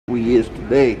he is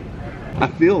today. I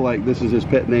feel like this is his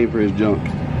pet name for his junk.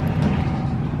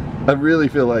 I really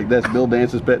feel like that's Bill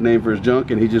Dance's pet name for his junk,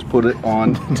 and he just put it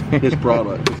on his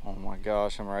product. Oh my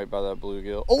gosh, I'm right by that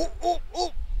bluegill. Oh, oh,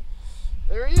 oh!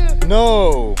 There he is.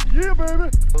 No. Yeah, baby.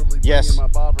 Totally yes. My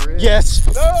bobber in. Yes.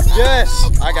 No, no, yes.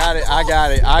 No. I got it. I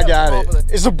got it. I got it.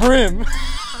 It's a brim.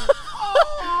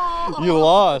 You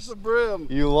lost. It's a brim.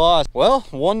 You lost. Well,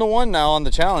 1-1 now on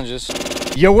the challenges.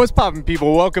 Yo, what's poppin',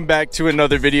 people? Welcome back to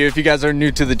another video. If you guys are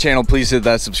new to the channel, please hit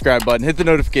that subscribe button, hit the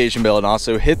notification bell, and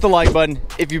also hit the like button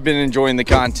if you've been enjoying the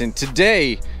content.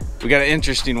 Today, we got an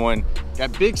interesting one.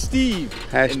 Got Big Steve.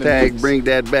 Hashtag bring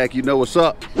dad back. You know what's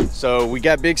up. So we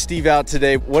got Big Steve out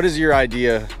today. What is your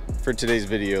idea for today's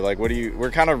video? Like, what do you,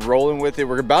 we're kind of rolling with it.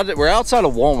 We're outside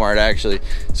of Walmart actually.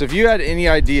 So if you had any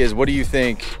ideas, what do you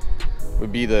think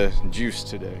would be the juice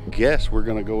today? Guess we're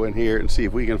gonna go in here and see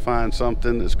if we can find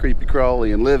something that's creepy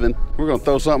crawly and living. We're gonna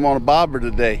throw something on a bobber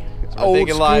today. Old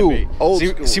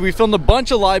school. See, we filmed a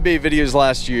bunch of Livebait videos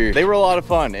last year. They were a lot of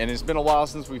fun, and it's been a while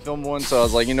since we filmed one, so I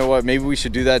was like, you know what, maybe we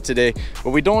should do that today. But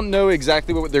we don't know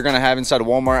exactly what they're gonna have inside of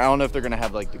Walmart. I don't know if they're gonna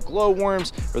have like the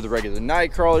glowworms or the regular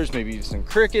night crawlers, maybe some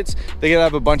crickets. They could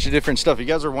have a bunch of different stuff. You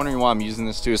guys are wondering why I'm using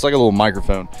this too. It's like a little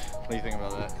microphone. What do you think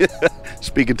about that?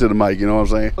 Speaking to the mic, you know what I'm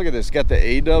saying? Look at this. Got the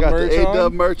A-Dub merch on. Got the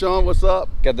A-Dub merch on. What's up?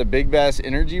 Got the Big Bass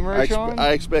Energy merch on.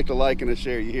 I expect a like and a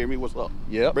share. You hear me? What's up?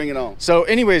 Yep. Bring it on. So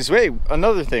anyways, wait,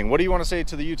 another thing. What do you want to say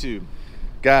to the YouTube?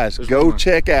 Guys, go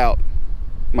check out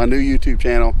my new YouTube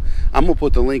channel. I'm going to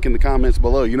put the link in the comments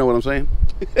below. You know what I'm saying?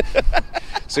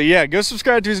 So yeah, go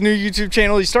subscribe to his new YouTube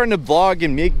channel. He's starting to vlog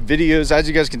and make videos. As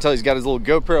you guys can tell, he's got his little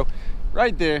GoPro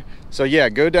right there. So yeah,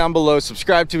 go down below,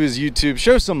 subscribe to his YouTube,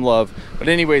 show some love. But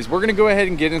anyways, we're gonna go ahead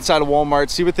and get inside of Walmart,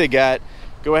 see what they got,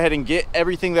 go ahead and get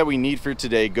everything that we need for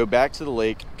today, go back to the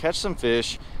lake, catch some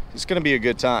fish. It's gonna be a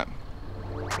good time.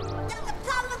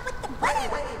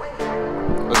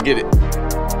 Let's get it.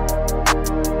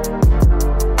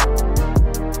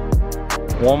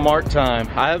 Walmart time.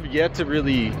 I have yet to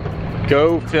really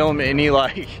go film any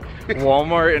like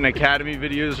Walmart and Academy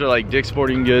videos or like Dick's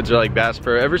Sporting Goods or like Bass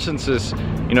Pro. Ever since this,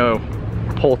 you know,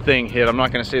 whole thing hit, I'm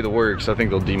not gonna say the word because I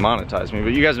think they'll demonetize me,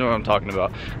 but you guys know what I'm talking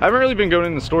about. I haven't really been going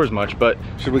in the stores much, but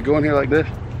should we go in here like this?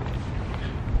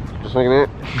 Just like that.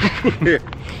 Here.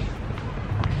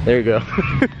 There you go.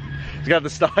 He's got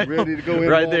the style ready to go in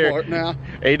right Walmart there. Now.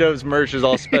 A-Dub's merch is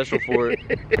all special for it.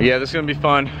 Yeah, this is gonna be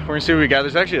fun. We're gonna see what we got.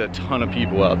 There's actually a ton of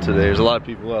people out today. There's a lot of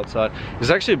people outside. It's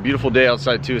actually a beautiful day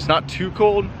outside too. It's not too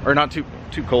cold, or not too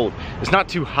cold. It's not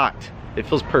too hot. It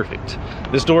feels perfect.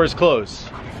 This door is closed.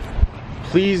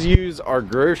 Please use our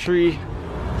grocery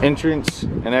entrance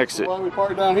and exit. Why are we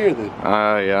parked down here then?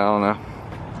 Yeah, I don't know.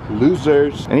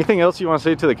 Losers. Anything else you want to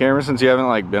say to the camera since you haven't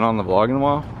like been on the vlog in a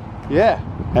while? Yeah,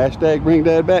 hashtag bring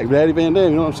dad back, Daddy Van Dam,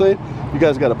 you know what I'm saying? You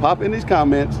guys got to pop in these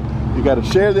comments. You got to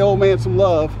share the old man some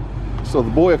love so the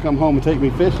boy will come home and take me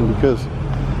fishing, because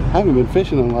I haven't been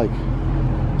fishing in like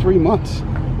 3 months.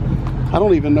 I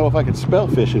don't even know if I can spell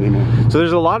fish anymore. So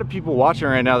there's a lot of people watching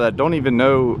right now that don't even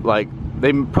know, like,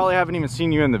 they probably haven't even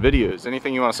seen you in the videos.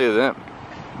 Anything you want to say to them?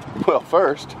 Well,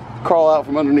 first, crawl out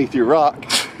from underneath your rock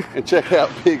and check out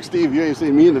Big Steve. You ain't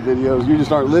seen me in the videos. You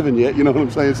just aren't living yet, you know what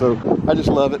I'm saying? So I just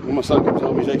love it. When my son comes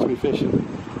home, he takes me fishing.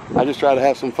 I just try to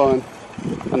have some fun.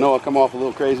 I know I come off a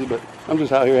little crazy, but I'm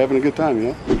just out here having a good time, you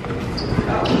know?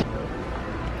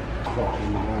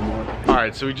 All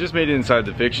right, so we just made it inside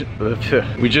the fishing.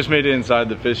 We just made it inside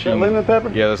the fishing. That lemon pepper?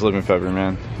 Yeah, that's lemon pepper,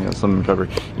 man. Yeah, that's lemon pepper.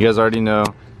 You guys already know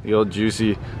the old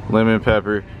juicy lemon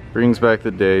pepper brings back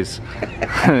the days.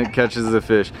 It catches the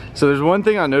fish. So there's one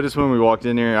thing I noticed when we walked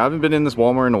in here. I haven't been in this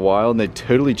Walmart in a while, and they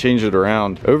totally changed it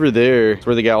around. Over there is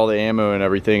where they got all the ammo and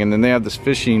everything, and then they have this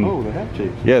fishing. Oh, they have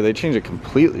changed. Yeah, they changed it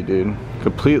completely, dude.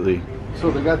 Completely. So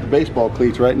they got the baseball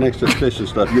cleats right next to the fishing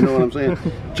stuff. You know what I'm saying?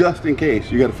 Just in case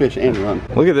you got to fish and run.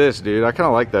 Look at this, dude. I kind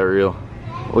of like that reel.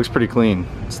 It looks pretty clean.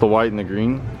 It's the white and the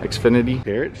green. Xfinity.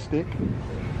 Carrot stick?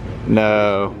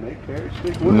 No.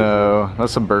 No,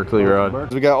 that's a Berkeley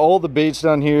rod. We got all the baits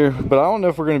down here, but I don't know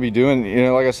if we're going to be doing, you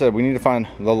know, like I said, we need to find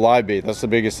the live bait. That's the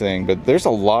biggest thing, but there's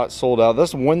a lot sold out.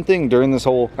 That's one thing during this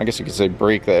whole, I guess you could say,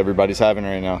 break that everybody's having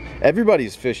right now.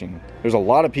 Everybody's fishing. There's a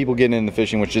lot of people getting into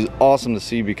fishing, which is awesome to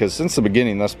see, because since the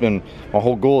beginning, that's been my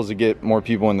whole goal, is to get more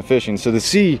people into fishing. So to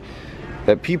see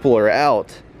that people are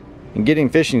out and getting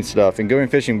fishing stuff and going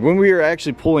fishing. When we were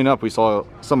actually pulling up, we saw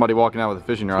somebody walking out with a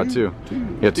fishing rod too.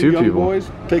 Two young people.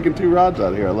 Boys taking 2 rods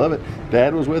out of here. I love it.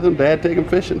 Dad was with them. Dad take them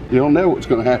fishing. You don't know what's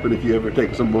going to happen if you ever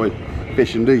take some boy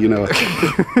fishing, do you know?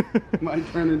 It might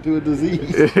turn into a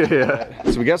disease. Yeah.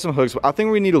 So we got some hooks. I think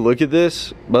we need to look at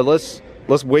this, but let's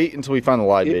let's wait until we find the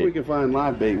live bait. If we can find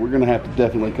live bait, we're gonna have to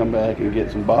definitely come back and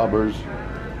get some bobbers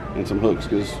and some hooks,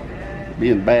 because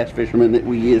being bass fishermen that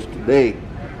we is today,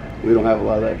 we don't have a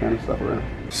lot of that kind of stuff around.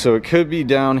 So it could be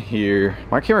down here.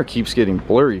 My camera keeps getting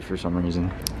blurry for some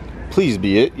reason. Please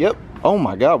be it. Yep. Oh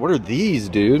my God, what are these,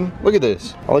 dude? Look at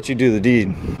this. I'll let you do the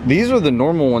deed. These are the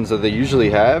normal ones that they usually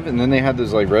have, and then they had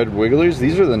those like red wigglers.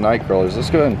 These are the night crawlers. Let's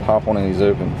go ahead and pop one of these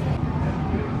open.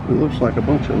 It looks like a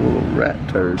bunch of little rat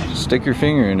turds. Stick your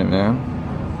finger in it, man.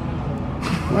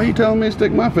 Why are you telling me to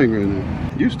stick my finger in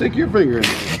there? You stick your finger in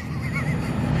there.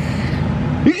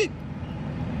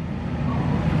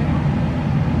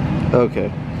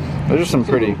 Okay. Those are some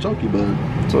pretty chunky bug.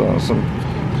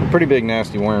 Some pretty big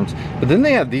nasty worms. But then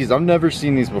they have these. I've never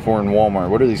seen these before in Walmart.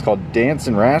 What are these called?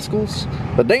 Dancing Rascals?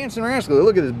 The Dancing Rascals.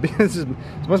 Look at this. This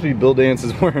must be Bill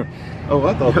Dance's worm. Oh,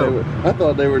 I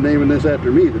thought they were naming this after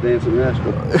me, the Dancing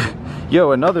Rascal.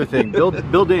 Yo, another thing,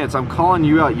 Bill Dance, I'm calling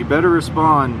you out. You better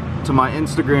respond to my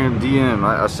Instagram DM.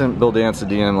 I sent Bill Dance a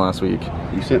DM last week.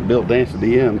 You sent Bill Dance a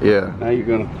DM? Yeah. Now you're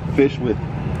gonna fish with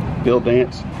Bill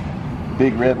Dance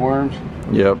big red worms?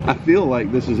 Yep. I feel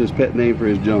like this is his pet name for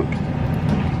his junk.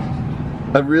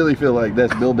 I really feel like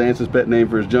that's Bill Dance's pet name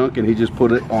for his junk, and he just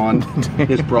put it on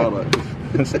his product.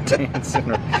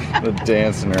 The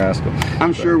Dancing Rascal.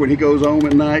 I'm sure when he goes home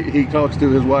at night, he talks to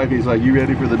his wife. He's like, "You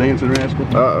ready for the Dancing Rascal?"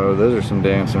 Uh-oh, those are some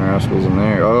Dancing Rascals in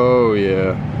there. Oh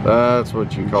yeah, that's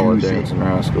what you call a Dancing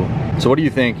Rascal. So what are you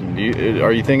thinking?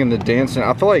 Are you thinking the Dancing?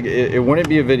 I feel like it wouldn't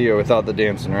be a video without the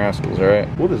Dancing Rascals, right?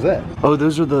 What is that? Oh,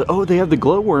 those are the. Oh, they have the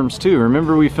glowworms too.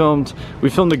 Remember we filmed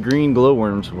the green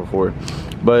glowworms before,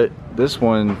 but this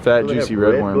one, fat juicy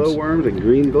red worms. Glowworms and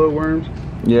green glowworms.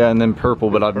 Yeah, and then purple,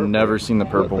 but I've never seen the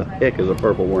purple. What the heck is a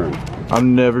purple worm? I've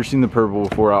never seen the purple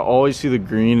before. I always see the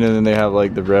green, and then they have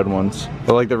like the red ones.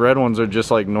 But like the red ones are just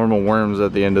like normal worms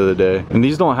at the end of the day. And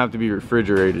these don't have to be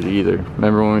refrigerated either.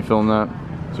 Remember when we filmed that?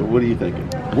 So what are you thinking?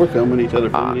 We're filming each other,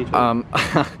 filming each other.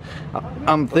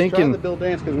 I'm thinking. Try the Bill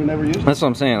Dance because we never used them. That's what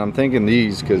I'm saying. I'm thinking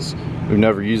these because we've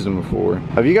never used them before.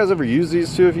 Have you guys ever used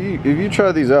these too? If you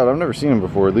try these out, I've never seen them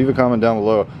before. Leave a comment down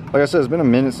below. Like I said, it's been a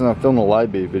minute since I filmed a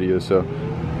live bait video, so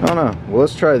I don't know. Well,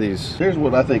 let's try these. Here's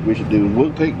what I think we should do.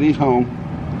 We'll take these home.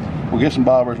 We'll get some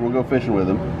bobbers. We'll go fishing with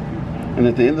them. And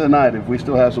at the end of the night, if we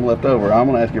still have some left over, I'm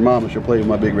gonna ask your mom if she'll play with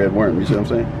my big red worm. You see what I'm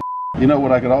saying? You know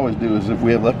what I could always do is if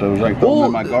we have leftovers, I can throw them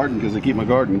in my garden because they keep my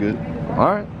garden good.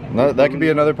 All right, that could be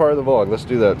another part of the vlog. Let's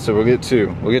do that. So we'll get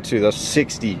two. That's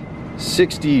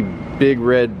 60 big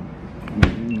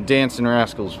red Dancing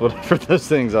Rascals, whatever those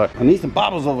things are. I need some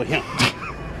bobbers over here.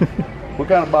 What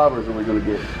kind of bobbers are we gonna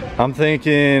get? I'm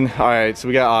thinking, all right, so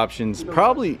we got options.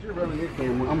 Probably. You're running your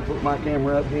camera. I'm gonna put my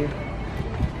camera up here.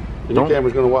 And your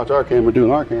camera's gonna watch our camera,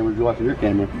 doing our camera, you're watching your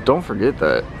camera. Don't forget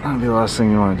that. That'll be the last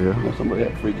thing you want to do. Well, somebody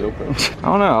had a free GoPro. I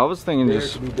don't know. I was thinking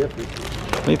just. What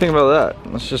do you think about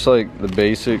that? That's just like the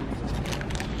basic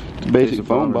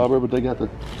foam bobber, but they got the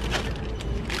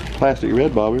plastic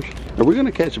red bobbers. Are we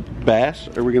gonna catch bass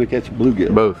or are we gonna catch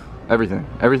bluegill? Both.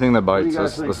 Everything that bites.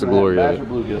 That's the glory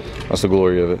of it. That's the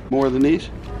glory of it. More than these?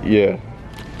 Yeah.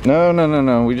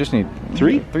 No. We just need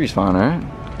three. Three's fine, all right?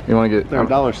 You want to get? They're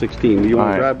 $1.16. Do you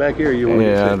want to drive back here or you want to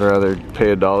get I'd rather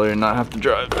pay $1 and not have to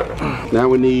drive. Now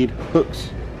we need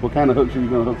hooks. What kind of hooks are you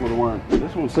going to hook with a worm?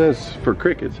 This one says for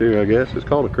crickets here, I guess. It's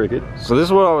called a cricket. So this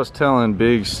is what I was telling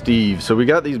Big Steve. So we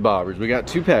got these bobbers. We got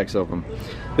 2 packs of them.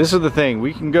 This is the thing.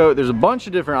 We can go, there's a bunch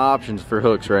of different options for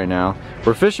hooks right now.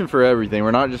 We're fishing for everything.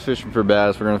 We're not just fishing for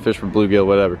bass. We're going to fish for bluegill,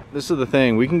 whatever. This is the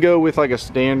thing. We can go with like a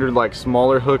standard, like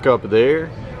smaller hook up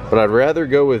there. But I'd rather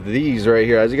go with these right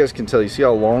here. As you guys can tell, you see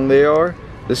how long they are?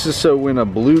 This is so when a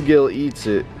bluegill eats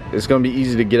it, it's gonna be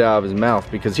easy to get out of his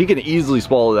mouth because he can easily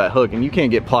swallow that hook and you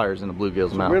can't get pliers in a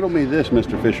bluegill's mouth. Riddle me this,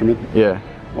 Mr. Fisherman. Yeah.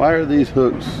 Why are these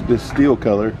hooks this steel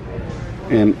color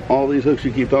and all these hooks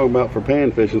you keep talking about for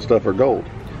panfish and stuff are gold?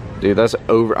 Dude, that's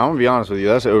over, I'm gonna be honest with you,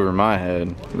 that's over my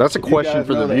head. That's a question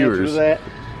for the viewers.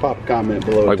 Pop a comment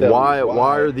below. Like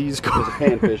why are these gold?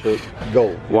 Panfish hooks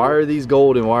gold? Why are these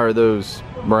gold and why are those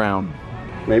brown?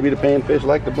 Maybe the panfish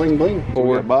like the bling bling. So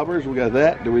we got bobbers, we got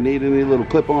that. Do we need any little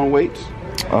clip-on weights?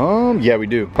 Yeah, we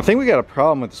do. I think we got a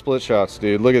problem with the split shots,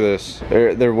 dude. Look at this.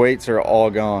 Their weights are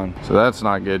all gone. So that's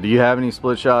not good. Do you have any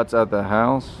split shots at the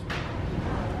house?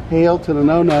 Hell to the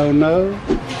no.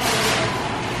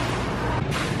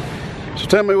 So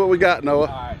tell me what we got, Noah.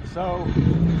 Alright, so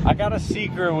I got a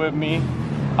secret with me.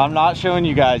 I'm not showing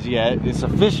you guys yet. It's a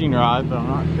fishing rod, but I'm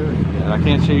not showing you yet. I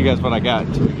can't show you guys what I got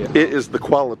until we get it. Is the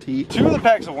quality. 2 of the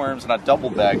packs of worms, and I double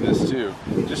bagged this too,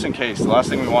 just in case. The last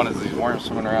thing we want is these worms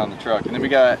swimming around the truck. And then we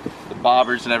got the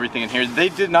bobbers and everything in here. They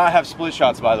did not have split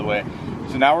shots, by the way.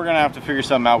 So now we're gonna have to figure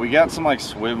something out. We got some like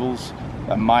swivels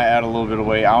that might add a little bit of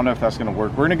weight. I don't know if that's gonna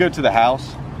work. We're gonna go to the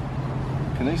house.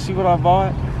 Can they see what I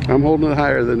bought? I'm holding it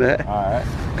higher than that. All right.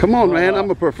 Come on, man, I'm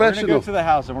a professional. We're gonna go to the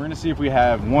house and we're gonna see if we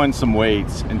have, one, some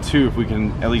weights, and two, if we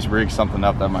can at least rig something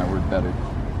up that might work better.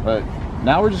 But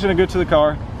now we're just gonna go to the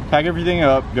car, pack everything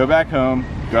up, go back home,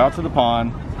 go out to the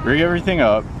pond, rig everything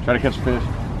up, try to catch a fish.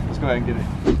 Let's go ahead and get it.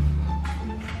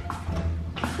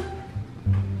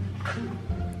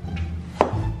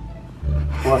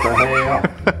 What the hell?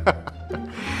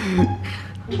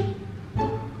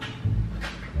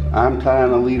 I'm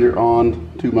tying a leader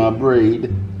on to my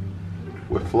braid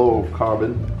with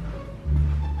fluorocarbon.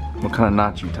 What kind of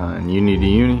knot you tying? Uni to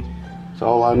uni? That's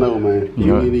all I know, man.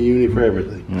 Uni to uni for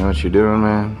everything. You know what you're doing,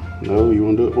 man? No, you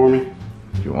want to do it for me?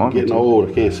 If you want me to. Getting old,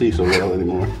 I can't see so well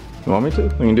anymore. You want me to?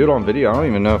 We can do it on video. I don't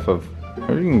even know if I've...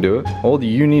 Or you can do it. Old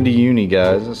uni to uni,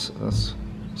 guys. That's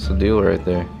the deal right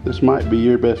there. This might be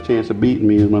your best chance of beating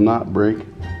me as my knot break.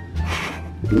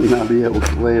 You may not be able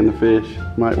to land the fish.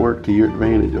 Might work to your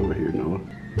advantage over here, Noah.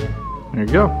 There you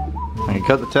go. And you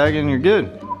cut the tag in, you're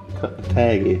good. Cut the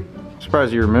tag in.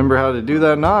 Surprised you remember how to do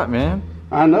that knot, man.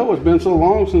 I know, it's been so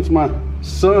long since my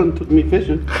son took me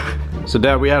fishing. So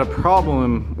Dad, we had a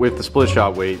problem with the split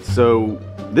shot weight. So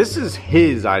this is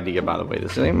his idea, by the way.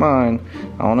 This ain't mine.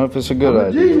 I don't know if it's a good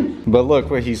idea. But look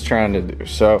what he's trying to do.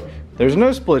 So there's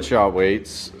no split shot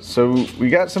weights. So we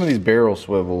got some of these barrel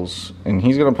swivels, and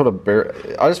he's gonna put a barrel.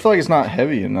 I just feel like it's not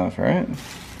heavy enough, right?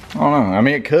 I don't know. I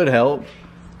mean, it could help.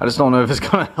 I just don't know if it's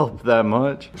gonna help that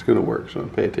much. It's gonna work, so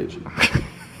pay attention.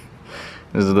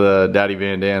 This is the Daddy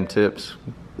Van Dam tips.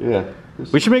 Yeah.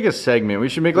 We should make a segment. We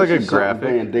should make like a graphic.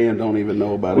 Van Dam don't even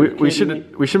know about it. We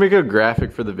should make a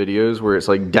graphic for the videos where it's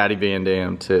like Daddy Van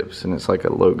Dam tips and it's like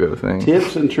a logo thing.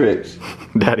 Tips and tricks.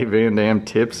 Daddy Van Dam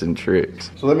tips and tricks.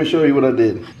 So let me show you what I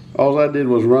did. All I did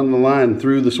was run the line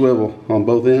through the swivel on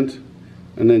both ends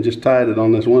and then just tied it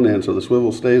on this one end so the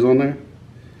swivel stays on there.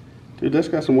 Dude, that's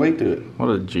got some weight to it. What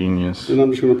a genius. Then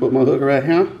I'm just gonna put my hook right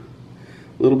here, a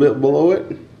little bit below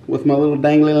it, with my little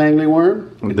dangly langly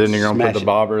worm. And then you're gonna put the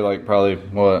bobber like probably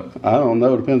what? I don't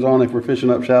know, depends on if we're fishing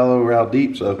up shallow or out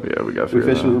deep. So yeah, we got to we're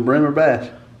fishing for brim or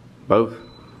bass. Both?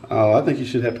 Oh, I think you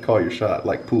should have to call your shot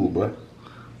like pool, bro.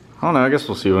 I don't know, I guess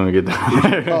we'll see when we get down You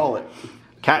there. should call it.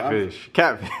 Catfish.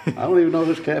 Catfish. I don't even know if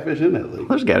there's catfish in that league.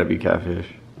 There's gotta be catfish.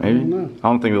 Maybe. I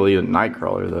don't think they'll eat a night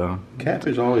crawler though.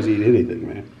 Catfish always eat anything,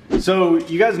 man. So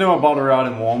you guys know I bought a rod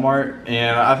in Walmart,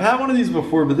 and I've had one of these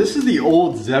before, but this is the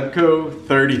old Zebco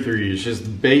 33. It's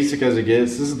just basic as it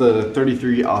gets. This is the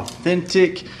 33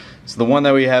 Authentic. It's the one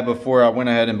that we had before. I went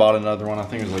ahead and bought another one. I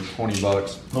think it was like 20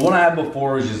 bucks. The one I had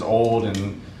before was just old,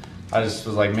 and I just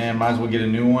was like, man, might as well get a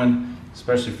new one,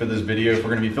 especially for this video. If we're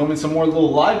gonna be filming some more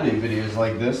little Livebait videos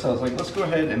like this, I was like, let's go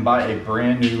ahead and buy a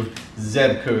brand new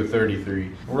Zebco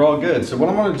 33. We're all good. So what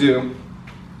I'm gonna do,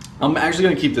 I'm actually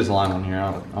gonna keep this line on here.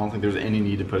 I don't think there's any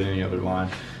need to put any other line.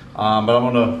 But I'm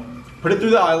gonna put it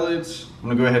through the eyelids. I'm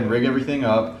gonna go ahead and rig everything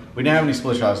up. We didn't have any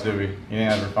split shots, did we? You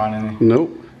didn't ever find any?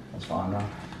 Nope. That's fine, bro.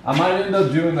 I might end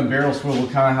up doing the barrel swivel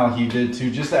kind of how he did too,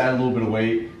 just to add a little bit of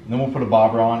weight. And then we'll put a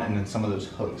bobber on and then some of those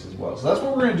hooks as well. So that's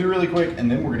what we're gonna do really quick,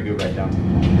 and then we're gonna go back down to the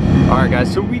pond. All right,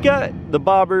 guys, so we got the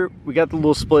bobber, we got the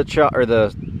little split shot, or the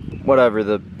whatever,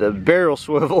 the barrel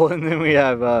swivel, and then we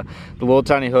have the little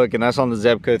tiny hook, and that's on the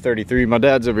Zebco 33. My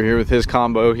dad's over here with his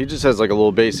combo. He just has like a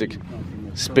little basic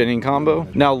spinning combo.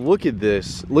 Now look at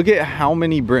this. Look at how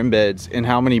many brim beds and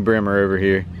how many brim are over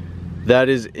here. That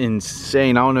is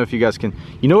insane. I don't know if you guys can,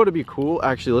 you know what would be cool?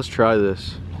 Actually, let's try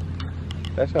this.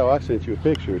 That's how I sent you a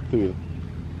picture too.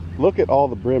 Look at all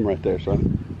the brim right there,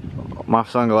 son. My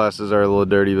sunglasses are a little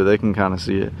dirty, but they can kind of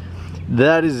see it.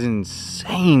 That is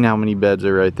insane how many beds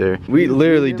are right there. We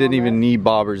literally didn't even need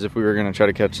bobbers if we were gonna try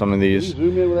to catch some of these. Can you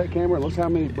zoom in with that camera? Look how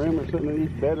many brim are sitting in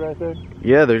each bed right there.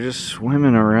 Yeah, they're just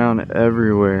swimming around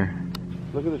everywhere.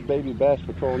 Look at this baby bass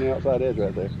patrolling the outside edge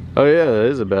right there. Oh yeah, that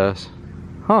is a bass.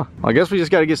 Huh, I guess we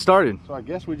just gotta get started. So I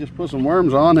guess we just put some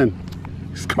worms on and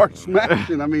start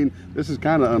smashing. I mean, this is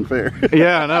kind of unfair.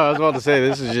 Yeah, I know, I was about to say,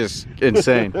 this is just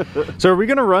insane. So are we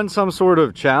gonna run some sort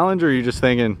of challenge, or are you just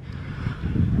thinking,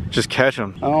 just catch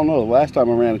them? I don't know. The last time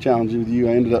I ran a challenge with you,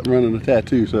 I ended up running a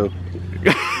tattoo, so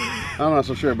I'm not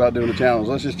so sure about doing a challenge.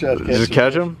 Let's just try to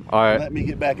catch them. All right. Let me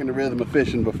get back in the rhythm of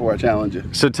fishing before I challenge you.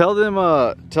 So tell them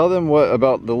what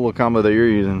about the little combo that you're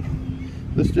using.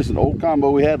 This is just an old combo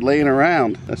we had laying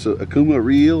around. That's a Akuma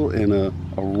reel and a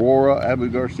Aurora Abu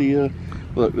Garcia.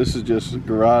 Look, this is just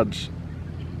garage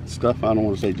stuff. I don't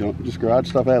want to say junk, just garage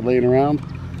stuff I had laying around.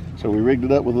 So we rigged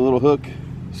it up with a little hook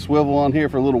swivel on here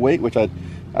for a little weight, which I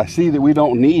see that we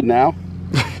don't need now.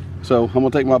 So I'm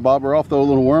gonna take my bobber off, throw a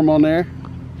little worm on there,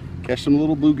 Catch some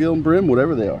little bluegill and brim,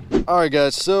 whatever they are. All right,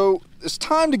 guys, so it's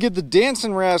time to give the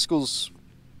Dancing Rascals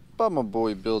by my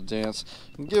boy Bill Dance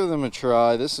and give them a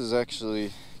try. This is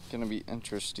actually gonna be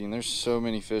interesting. There's so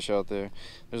many fish out there.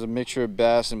 There's a mixture of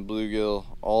bass and bluegill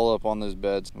all up on those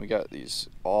beds. We got these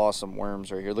awesome worms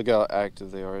right here. Look how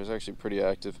active they are. It's actually pretty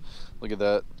active. Look at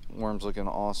that. Worm's looking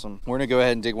awesome. We're gonna go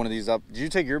ahead and dig one of these up. Did you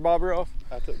take your bobber off?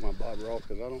 I took my bobber off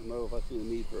because I don't know if I see a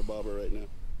need for a bobber right now.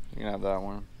 You can have that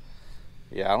worm.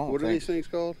 Yeah, I don't What are these things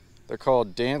called? They're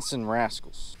called Dancing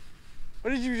Rascals.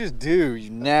 What did you just do, you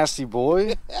nasty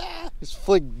boy? Just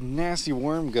flicked nasty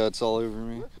worm guts all over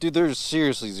me. Dude, there's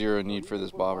seriously zero need for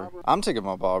this bobber. I'm taking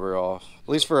my bobber off, at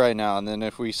least for right now. And then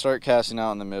if we start casting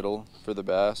out in the middle for the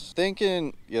bass,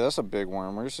 thinking, yeah, that's a big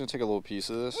worm. We're just gonna take a little piece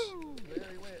of this.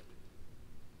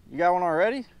 You got one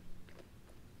already?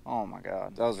 Oh my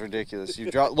God, that was ridiculous. You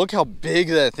dropped, look how big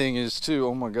that thing is too.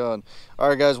 Oh my God. All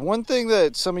right, guys, one thing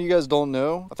that some of you guys don't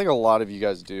know, I think a lot of you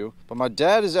guys do, but my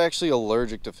dad is actually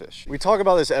allergic to fish. We talk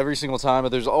about this every single time, but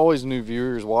there's always new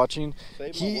viewers watching.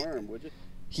 Save my worm, would you?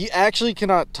 He actually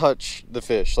cannot touch the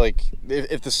fish. Like,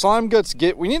 if the slime guts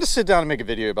get, we need to sit down and make a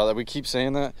video about that. We keep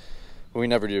saying that, but we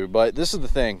never do. But this is the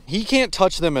thing. He can't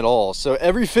touch them at all. So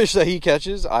every fish that he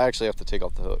catches, I actually have to take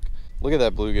off the hook. Look at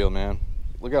that bluegill, man.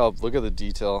 Look at the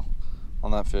detail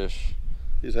on that fish.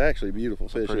 He's actually a beautiful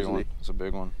fish, isn't he? It's a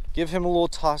big one. Give him a little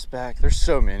toss back. There's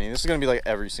so many. This is gonna be like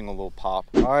every single little pop.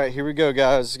 All right, here we go,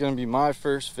 guys. This is gonna be my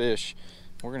first fish.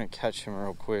 We're gonna catch him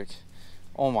real quick.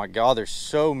 Oh my God, there's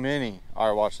so many. All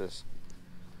right, watch this.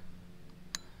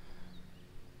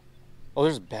 Oh,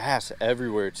 there's bass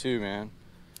everywhere too, man.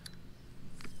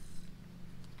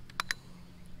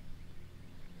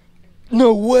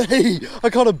 No way!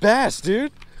 I caught a bass,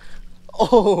 dude.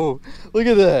 Oh, look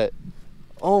at that.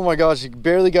 Oh my gosh, he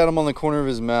barely got him on the corner of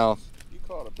his mouth. You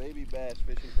caught a baby bass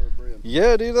fishing for a brim.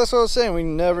 Yeah, dude, that's what I was saying. We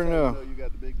never know. You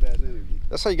got the big bass energy.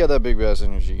 That's how you got that big bass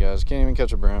energy, guys. Can't even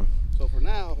catch a brim. So for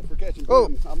now, if we're catching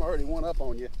brim, I'm already one up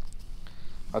on you.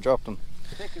 I dropped him.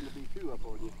 Picking to be two up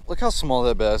on you. Look how small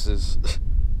that bass is.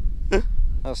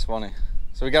 That's funny.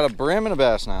 So we got a brim and a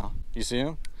bass now. You see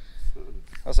him?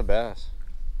 That's a bass.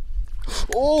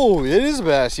 Oh, it is a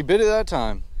bass. He bit it that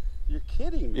time. You're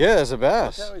kidding me. Yeah, it's a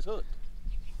bass. That's how he's hooked.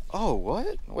 Oh,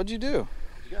 what? What'd you do?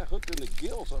 He got hooked in the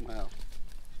gill somehow.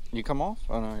 You come off?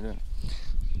 Oh, no, he didn't.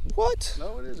 What?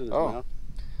 No, it isn't his mouth.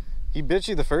 He bit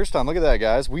you the first time. Look at that,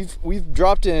 guys. We've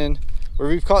dropped in where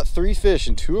we've caught 3 fish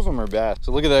and 2 of them are bass.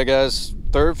 So look at that, guys.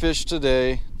 3rd fish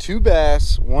today. 2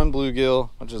 bass, 1 bluegill,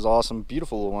 which is awesome.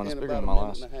 Beautiful little one. It's bigger than my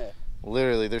last.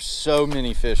 Literally, there's so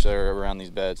many fish that are around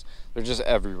these beds. They're just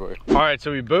everywhere. All right,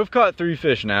 so we both caught 3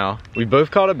 fish now. We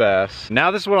both caught a bass. Now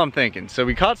this is what I'm thinking. So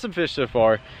we caught some fish so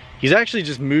far. He's actually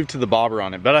just moved to the bobber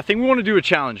on it, but I think we want to do a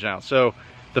challenge now. So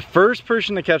the first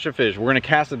person to catch a fish, we're gonna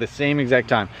cast at the same exact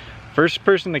time. First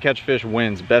person to catch a fish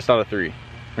wins, best out of 3. We're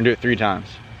gonna do it 3 times.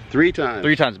 3 times?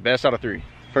 3 times, best out of 3.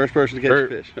 First person to catch a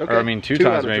fish. Okay. Or I mean 2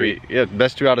 times maybe. 3. Yeah,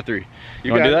 best 2 out of 3.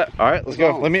 You wanna do that? All right, let's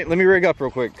go. Let me rig up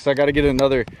real quick because I gotta get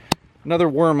another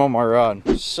worm on my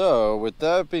rod. So with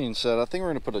that being said, I think we're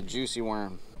gonna put a juicy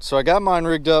worm. So I got mine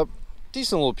rigged up,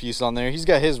 decent little piece on there. He's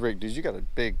got his rigged, dude. You got a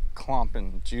big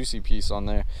clumping juicy piece on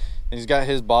there. And he's got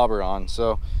his bobber on.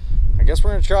 So I guess we're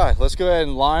gonna try. Let's go ahead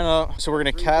and line up. So we're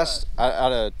gonna cast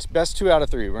out of best 2 out of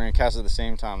 3. We're gonna cast at the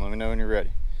same time. Let me know when you're ready.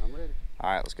 I'm ready.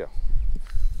 All right, let's go.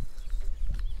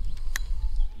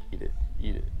 Eat it,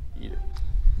 eat it, eat it.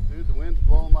 Dude, the wind's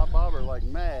blowing my bobber like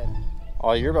mad.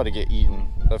 Oh, you're about to get eaten.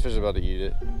 That fish is about to eat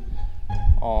it.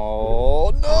 Oh,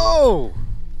 no!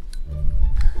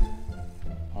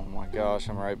 Oh my gosh,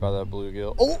 I'm right by that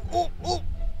bluegill. Oh!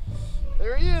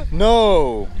 There he is.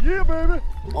 No! Yeah, baby.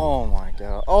 Oh my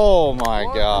god. Oh my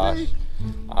gosh.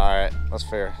 Alright, that's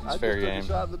fair. That's fair game.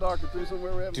 Shot in the dark and threw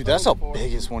somewhere we haven't. Dude, that's the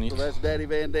biggest one. So that's Daddy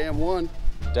Van Dam 1.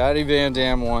 Daddy Van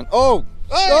Dam 1. Oh!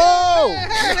 Oh!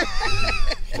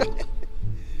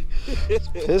 It's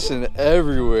pissing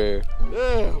everywhere.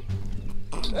 Damn.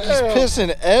 He's pissing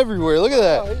everywhere. Look at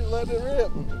that. Oh, he's letting it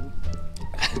rip.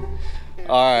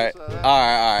 All right.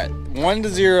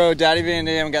 1-0. Daddy Van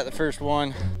Dam got the first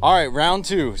one. All right, round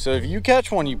 2. So if you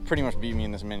catch one, you pretty much beat me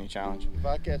in this mini challenge. If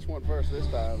I catch one first this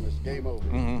time, it's game over.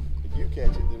 Mm-hmm. If you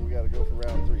catch it, then we got to go for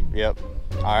round 3. Yep.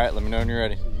 All right, let me know when you're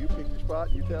ready. So you pick your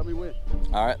spot, you tell me when.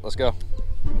 All right, let's go.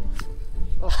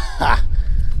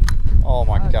 Oh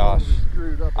my gosh.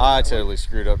 I totally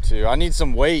screwed up too. I need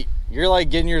some weight. You're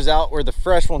like getting yours out where the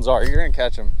fresh ones are. You're gonna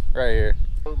catch them right here.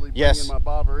 Totally yes. My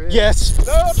bobber in. Yes. No,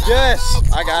 no, yes.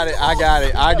 no. I got it. I got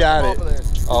it. I got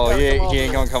it. Oh, he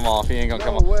ain't gonna come off. He ain't gonna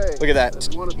come off. Look at that.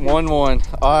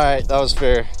 1-1. All right, that was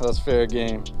fair. That was fair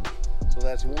game. So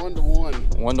that's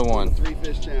 1-to-1. 1-to-1.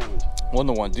 3-fish challenge.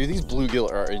 1-to-1. Dude, these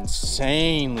bluegill are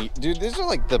insanely. Dude, these are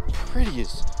like the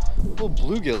prettiest little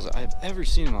bluegills I've ever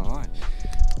seen in my life.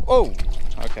 Oh,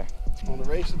 okay. On the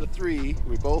race of the 3,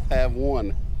 we both have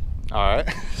 1. All right.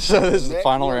 So this is the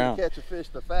final one round. To catch a fish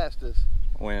the fastest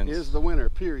wins. is the winner.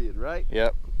 Period. Right?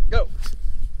 Yep. Go.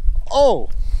 Oh.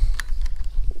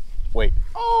 Wait.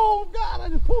 Oh God! I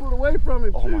just pulled it away from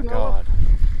him. Oh my God.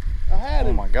 I had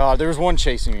him. Oh my God. There was one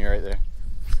chasing me right there.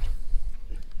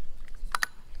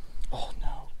 Oh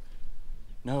no.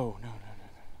 No. No. No.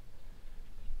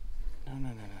 No. No. No. No.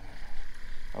 No. No.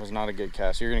 That was not a good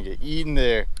cast. You're gonna get eaten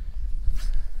there.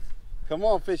 Come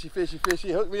on, fishy, fishy,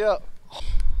 fishy. Hook me up.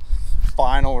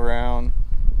 Final round.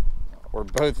 We're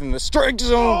both in the strike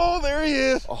zone. Oh, there he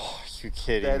is. Oh, you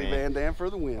kidding Daddy me? Van Dam for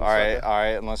the win. All right, all right.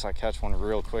 Unless I catch one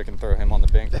real quick and throw him on the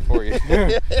bank before you.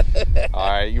 All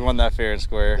right, you won that fair and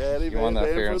square. Daddy You won Van that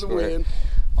Dam fair for and the square. win.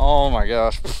 Oh my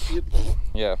gosh.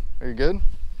 Yeah. Are you good?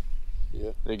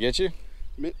 Yeah. Did it get you?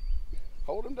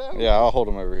 Hold him down. Yeah, I'll hold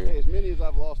him over Hey, here. as many as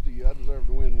I've lost to you, I deserve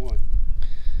to win one.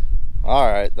 All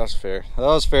right, that's fair. That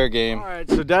was fair game. All right,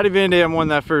 so Daddy Van Dam won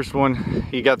that first one.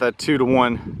 He got that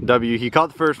 2-to-1 W. He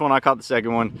caught the first one, I caught the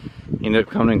second one. He ended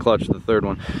up coming in clutch with the third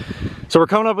one. So we're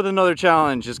coming up with another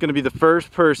challenge. It's gonna be the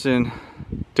first person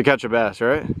to catch a bass,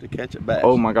 right? To catch a bass.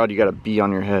 Oh my God, you got a bee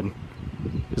on your head.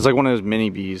 It's like one of those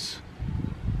mini bees.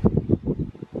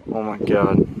 Oh my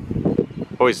God.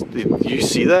 Oh, did you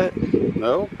see that?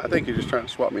 No, I think you're just trying to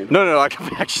swap me. No,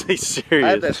 I'm actually serious. I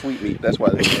had that sweet meat, that's why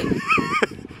they did it.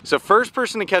 So first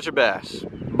person to catch a bass,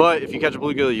 but if you catch a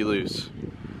bluegill, you lose.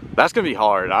 That's gonna be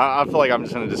hard. I feel like I'm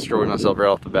just gonna destroy myself right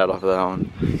off the bat off of that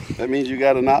one. That means you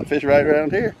got to not fish right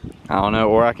around here. I don't know,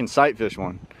 or I can sight fish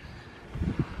one.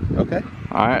 Okay.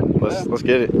 All right, let's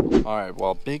get it. All right,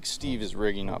 well, Big Steve is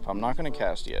rigging up. I'm not gonna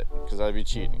cast yet because that'd be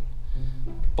cheating.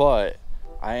 But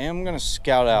I am gonna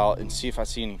scout out and see if I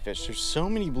see any fish. There's so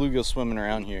many bluegill swimming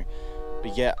around here,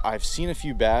 but yet I've seen a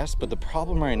few bass. But the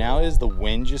problem right now is the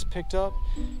wind just picked up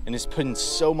and it's putting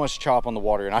so much chop on the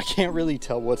water, and I can't really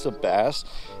tell what's a bass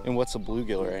and what's a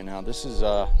bluegill right now. This is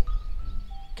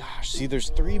gosh, see, there's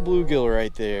 3 bluegill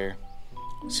right there.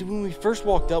 See, when we first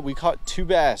walked up, we caught 2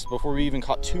 bass before we even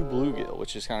caught 2 bluegill,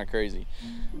 which is kind of crazy.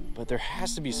 But there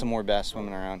has to be some more bass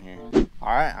swimming around here. All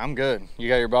right, I'm good. You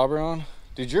got your bobber on?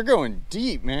 Dude, you're going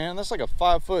deep, man. That's like a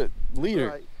 5-foot leader.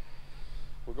 Right.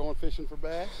 We're going fishing for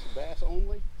bass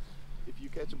only. If you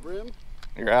catch a brim,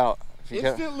 You're out.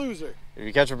 instant loser. If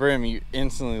you catch a brim, you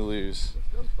instantly lose.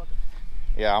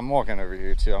 Yeah, I'm walking over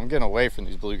here too. I'm getting away from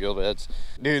these bluegill beds.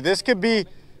 Dude, this could be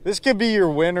your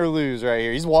win or lose right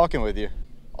here. He's walking with you.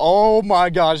 Oh my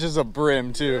gosh, this is a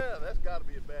brim too. Yeah, that's got to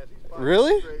be a bass. He's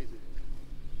Really? crazy.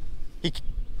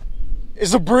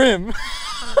 It's a brim.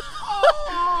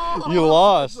 You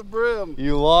lost. It's a brim.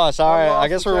 You lost. All right, I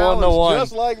guess we're 1-to-1.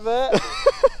 Just like that.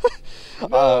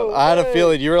 I had a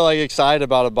feeling you were like excited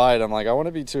about a bite. I'm like, I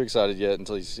wouldn't be too excited yet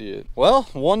until you see it. Well,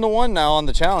 1-to-1 now on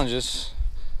the challenges.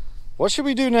 What should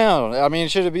we do now? I mean,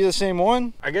 should it be the same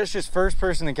one? I guess just first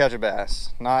person to catch a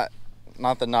bass, not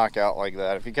the knockout like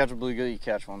that. If you catch a bluegill, you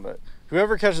catch one, but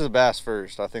whoever catches a bass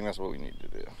first, I think that's what we need to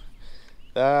do.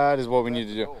 That is what we need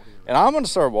to do. And I'm gonna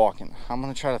start walking. I'm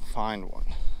gonna try to find one.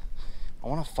 I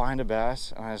wanna find a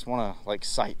bass, and I just wanna like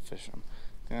sight fish them.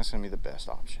 I think that's gonna be the best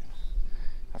option.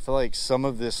 I feel like some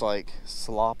of this like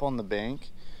slop on the bank,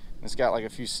 and it's got like a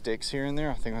few sticks here and there.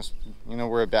 I think that's, you know,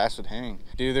 where a bass would hang.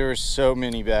 Dude, there are so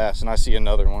many bass, and I see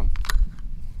another one.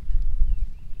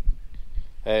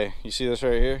 Hey, you see this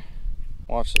right here?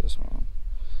 Watch this, man.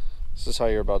 This is how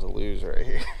you're about to lose right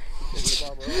here.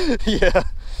 Yeah.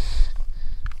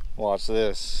 Watch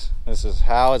this. This is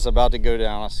how it's about to go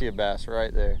down. I see a bass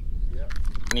right there. Yep.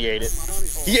 And he ate it.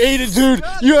 He ate it, dude.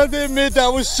 You have to admit that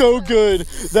was so good.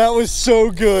 That was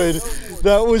so good.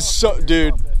 That was so,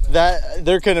 dude. That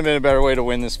there couldn't have been a better way to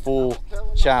win this full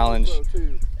challenge.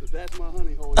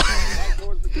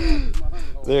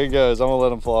 There he goes. I'm gonna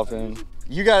let him flop in.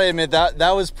 You gotta admit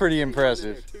that was pretty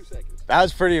impressive. That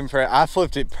was pretty impressive. I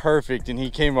flipped it perfect, and he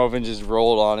came over and just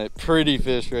rolled on it. Pretty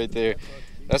fish right there.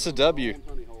 That's a W.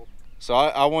 So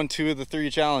I won 2 of the 3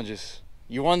 challenges.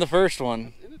 You won the first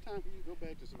one.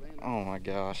 Oh my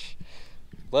gosh.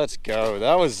 Let's go.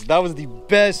 That was the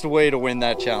best way to win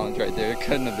that challenge right there. It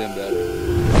couldn't have been better.